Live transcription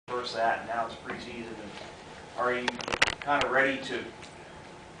reverse that, and now it's preseason. And are you kind of ready to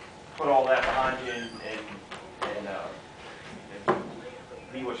put all that behind you and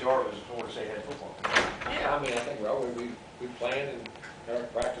be what you are as a Florida State head football coach? Yeah, I mean, I think we planned and our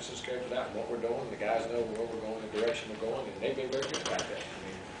practices scheduled out and what we're doing. The guys know where we're going, the direction we're going, and they've been very good about that. I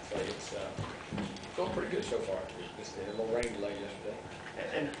mean, so it's going pretty good so far. Just a little rain delay yesterday.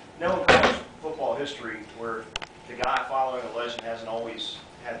 And knowing college football history, where the guy following a legend hasn't always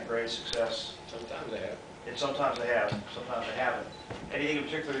had the greatest success. Sometimes they have. And sometimes they have, sometimes they haven't. Anything in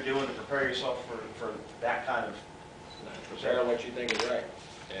particular you're doing to prepare yourself for that kind of? Prepare what you think is right,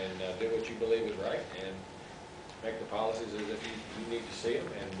 and do what you believe is right, and make the policies as if you need to see them,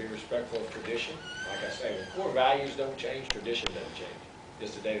 and be respectful of tradition. Like I say, the core values don't change, tradition doesn't change.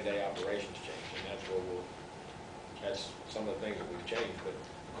 Just the day-to-day operations change, and that's some of the things that we've changed. But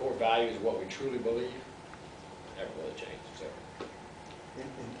the core values, what we truly believe, haven't really changed. So, in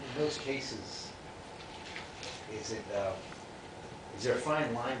those cases, is there a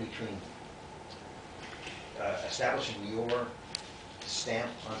fine line between establishing your stamp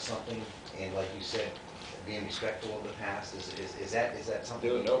on something and, like you said, being respectful of the past? Is that something?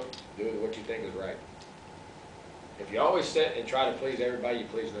 do what you think is right. If you always sit and try to please everybody, you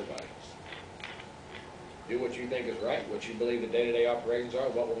please nobody. Do what you think is right, what you believe the day-to-day operations are,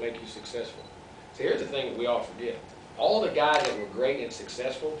 what will make you successful. See, here's the thing that we all forget. All the guys that were great and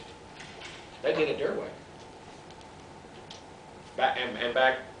successful, they did it their way. Back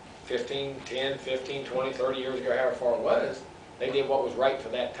 10, 15, 20, 30 years ago, however far it was, they did what was right for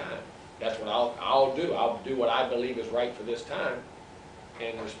that time. That's what I'll do. I'll do what I believe is right for this time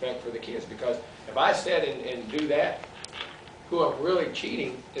and respect for the kids. Because if I sit and do that, who I'm really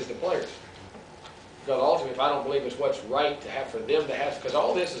cheating is the players. Because ultimately, if I don't believe it's what's right to have for them to have, because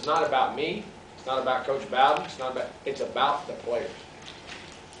all this is not about me, it's not about Coach Bowden, it's about the players.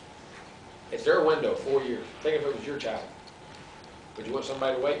 It's their window, 4 years. Think if it was your child. Would you want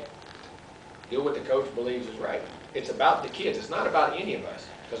somebody to wait? Do what the coach believes is right. It's about the kids. It's not about any of us.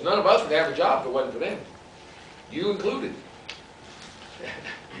 Because none of us would have a job if it wasn't for them. You included.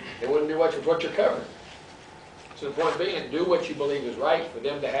 It wouldn't be what you're covering. So the point being, do what you believe is right for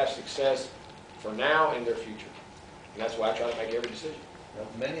them to have success for now and their future. And that's why I try to make every decision.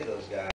 Many of those guys